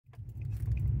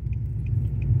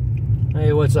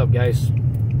Hey, what's up, guys?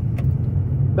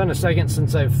 Been a second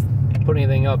since I've put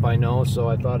anything up, I know, so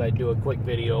I thought I'd do a quick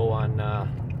video on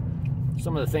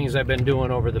some of the things I've been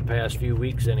doing over the past few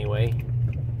weeks anyway.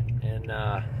 And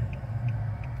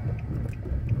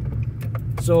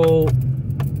so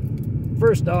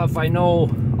first off, I know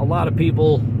a lot of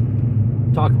people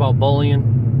talk about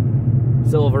bullion,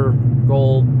 silver,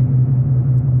 gold.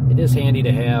 It is handy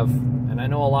to have, and I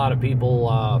know a lot of people,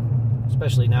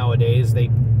 especially nowadays,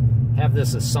 they have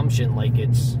this assumption like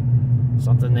it's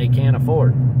something they can't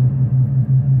afford.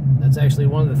 That's actually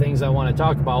one of the things I want to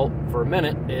talk about for a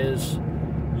minute. Is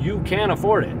you can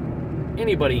afford it.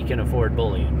 Anybody can afford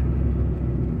bullion.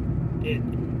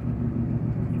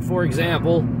 For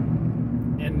example,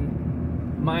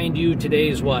 and mind you,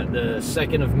 today's what, the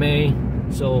 2nd of May,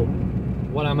 so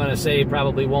what I'm going to say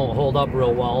probably won't hold up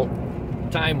real well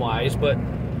time-wise, but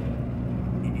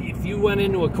if you went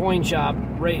into a coin shop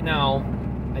right now,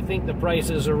 I think the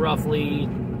prices are roughly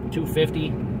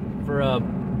 $2.50 for a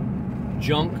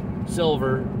junk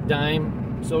silver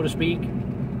dime, so to speak.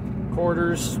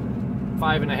 Quarters,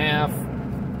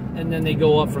 $5.50, and then they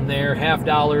go up from there. $half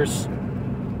are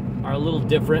a little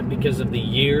different because of the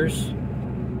years.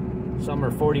 Some are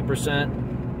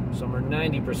 40%, some are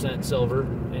 90% silver,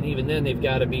 and even then they've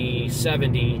got to be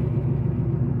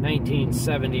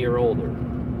 1970 or older.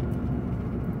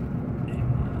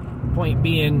 Point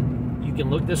being, you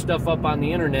can look this stuff up on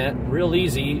the internet real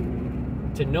easy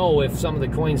to know if some of the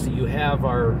coins that you have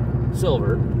are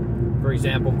silver. For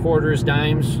example, quarters,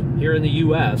 dimes here in the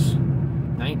US,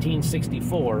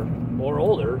 1964 or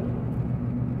older,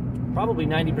 probably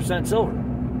 90% silver.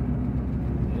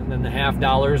 And then the $half are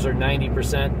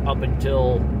 90% up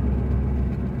until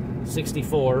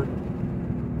 64,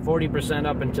 40%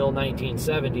 up until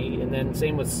 1970, and then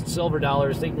same with silver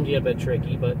dollars. They can get a bit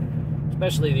tricky, but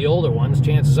especially the older ones,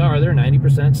 chances are they're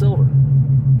 90% silver.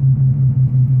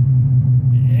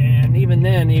 And even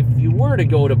then, if you were to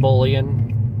go to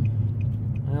bullion,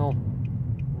 well,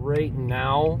 right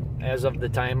now, as of the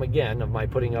time, again, of my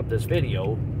putting up this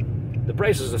video, the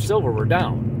prices of silver were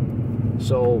down.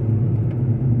 So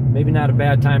maybe not a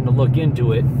bad time to look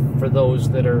into it for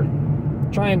those that are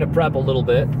trying to prep a little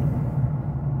bit.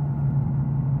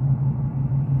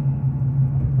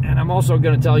 And I'm also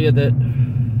going to tell you that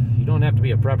you don't have to be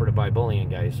a prepper to buy bullion,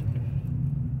 guys.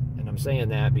 And I'm saying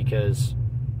that because,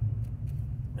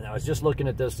 and I was just looking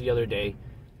at this the other day,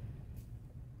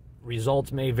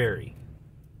 results may vary.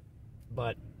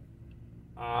 But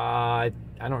I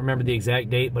don't remember the exact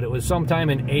date, but it was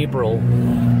sometime in April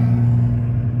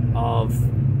of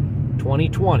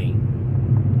 2020.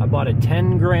 I bought a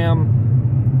 10-gram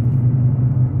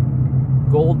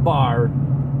gold bar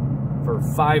for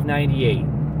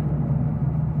 $5.98.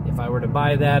 If I were to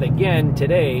buy that again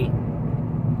today,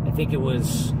 I think it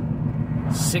was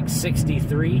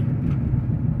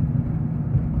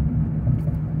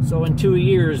 $6.63. So in 2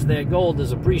 years, that gold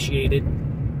is appreciated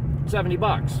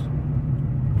 $70.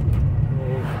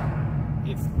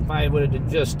 If I would have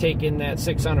just taken that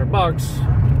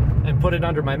 $600 and put it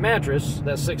under my mattress,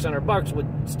 that $600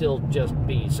 would still just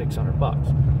be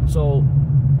 $600. So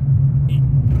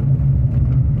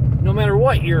no matter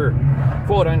what you're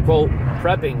quote-unquote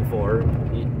prepping for,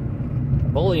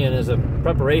 bullion is a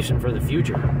preparation for the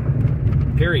future,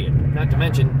 period. Not to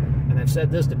mention, and I've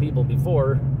said this to people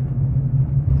before,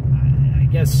 I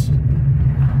guess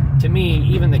to me,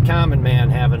 even the common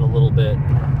man having a little bit,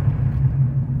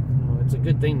 it's a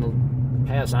good thing to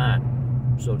pass on,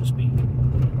 so to speak.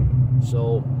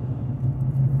 So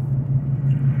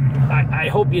I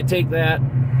hope you take that,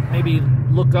 maybe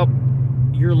look up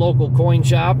your local coin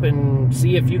shop and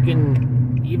see if you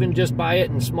can even just buy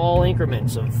it in small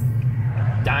increments of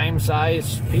dime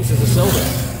size pieces of silver.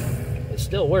 It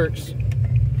still works.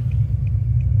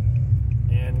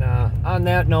 And on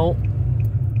that note,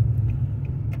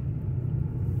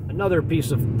 another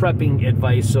piece of prepping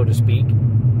advice, so to speak.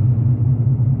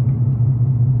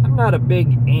 I'm not a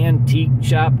big antique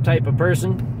shop type of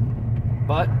person,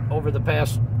 but over the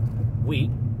past week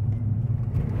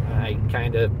I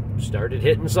kind of started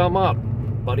hitting some up. A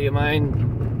buddy of mine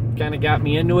kind of got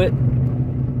me into it.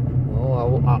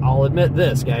 Well, I'll admit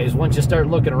this, guys. Once you start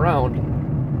looking around,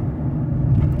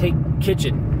 take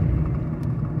kitchen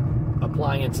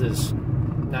appliances,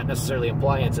 not necessarily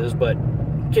appliances, but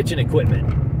kitchen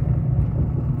equipment.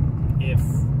 If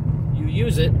you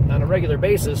use it on a regular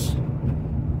basis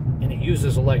and it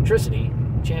uses electricity,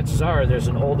 chances are there's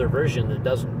an older version that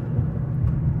doesn't.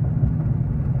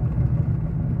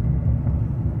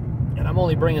 And I'm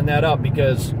only bringing that up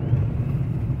because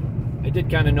I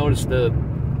did kind of notice the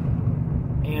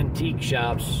antique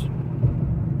shops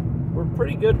were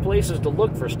pretty good places to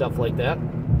look for stuff like that.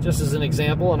 Just as an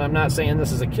example, and I'm not saying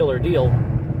this is a killer deal,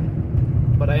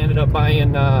 but I ended up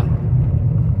buying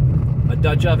a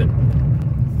Dutch oven.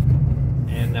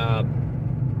 And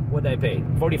what did I pay?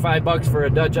 45 bucks for a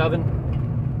Dutch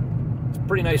oven. It's a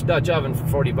pretty nice Dutch oven for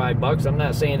 45 bucks. I'm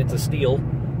not saying it's a steal,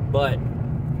 but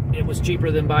it was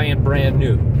cheaper than buying brand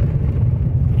new.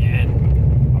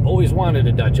 And I've always wanted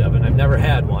a Dutch oven. I've never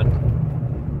had one.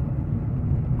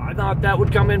 I thought that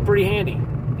would come in pretty handy.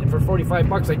 And for 45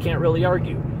 bucks, I can't really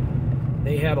argue.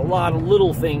 They had a lot of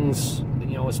little things,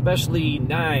 you know, especially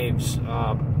knives,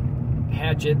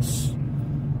 hatchets,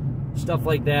 stuff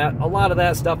like that. A lot of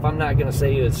that stuff I'm not going to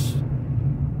say is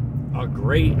a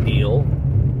great deal,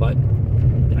 but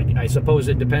I suppose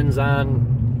it depends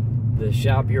on the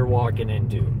shop you're walking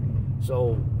into.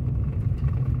 So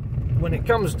when it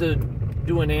comes to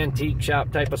doing antique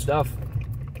shop type of stuff,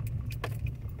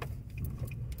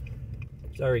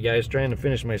 sorry guys, trying to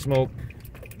finish my smoke,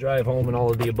 drive home and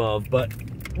all of the above, but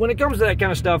when it comes to that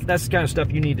kind of stuff, that's the kind of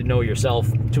stuff you need to know yourself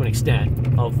to an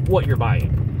extent of what you're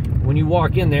buying. When you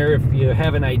walk in there, if you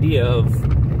have an idea of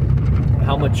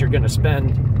how much you're going to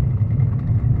spend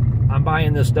on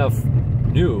buying this stuff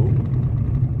new,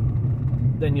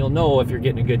 then you'll know if you're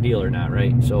getting a good deal or not,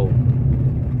 right? So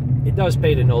it does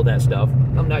pay to know that stuff.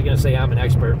 I'm not going to say I'm an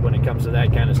expert when it comes to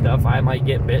that kind of stuff. I might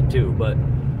get bit too, but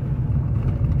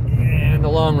in the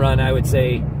long run, I would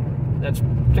say that's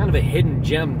kind of a hidden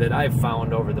gem that I've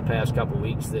found over the past couple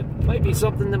weeks that might be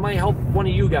something that might help one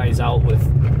of you guys out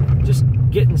with just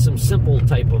getting some simple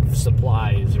type of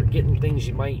supplies or getting things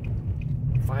you might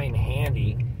find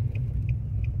handy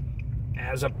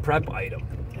as a prep item.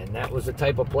 And that was the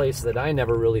type of place that I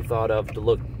never really thought of to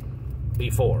look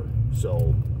before.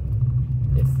 So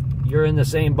if you're in the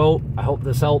same boat, I hope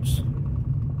this helps.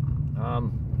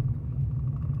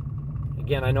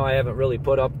 Again, I know I haven't really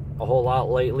put up a whole lot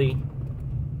lately,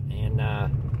 and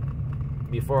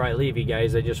before I leave you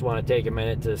guys, I just want to take a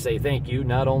minute to say thank you,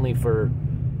 not only for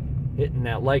hitting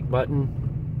that like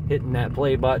button, hitting that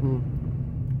play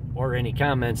button, or any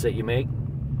comments that you make,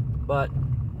 but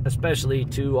especially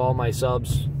to all my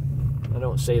subs. I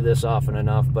don't say this often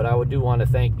enough, but I do want to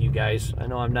thank you guys. I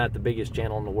know I'm not the biggest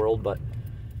channel in the world, but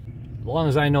as long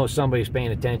as I know somebody's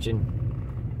paying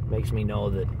attention, makes me know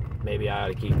that maybe I ought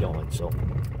to keep going. So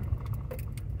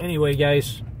anyway,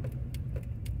 guys,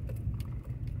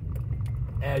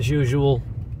 as usual,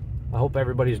 I hope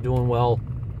everybody's doing well,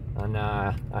 and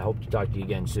I hope to talk to you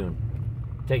again soon.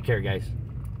 Take care, guys.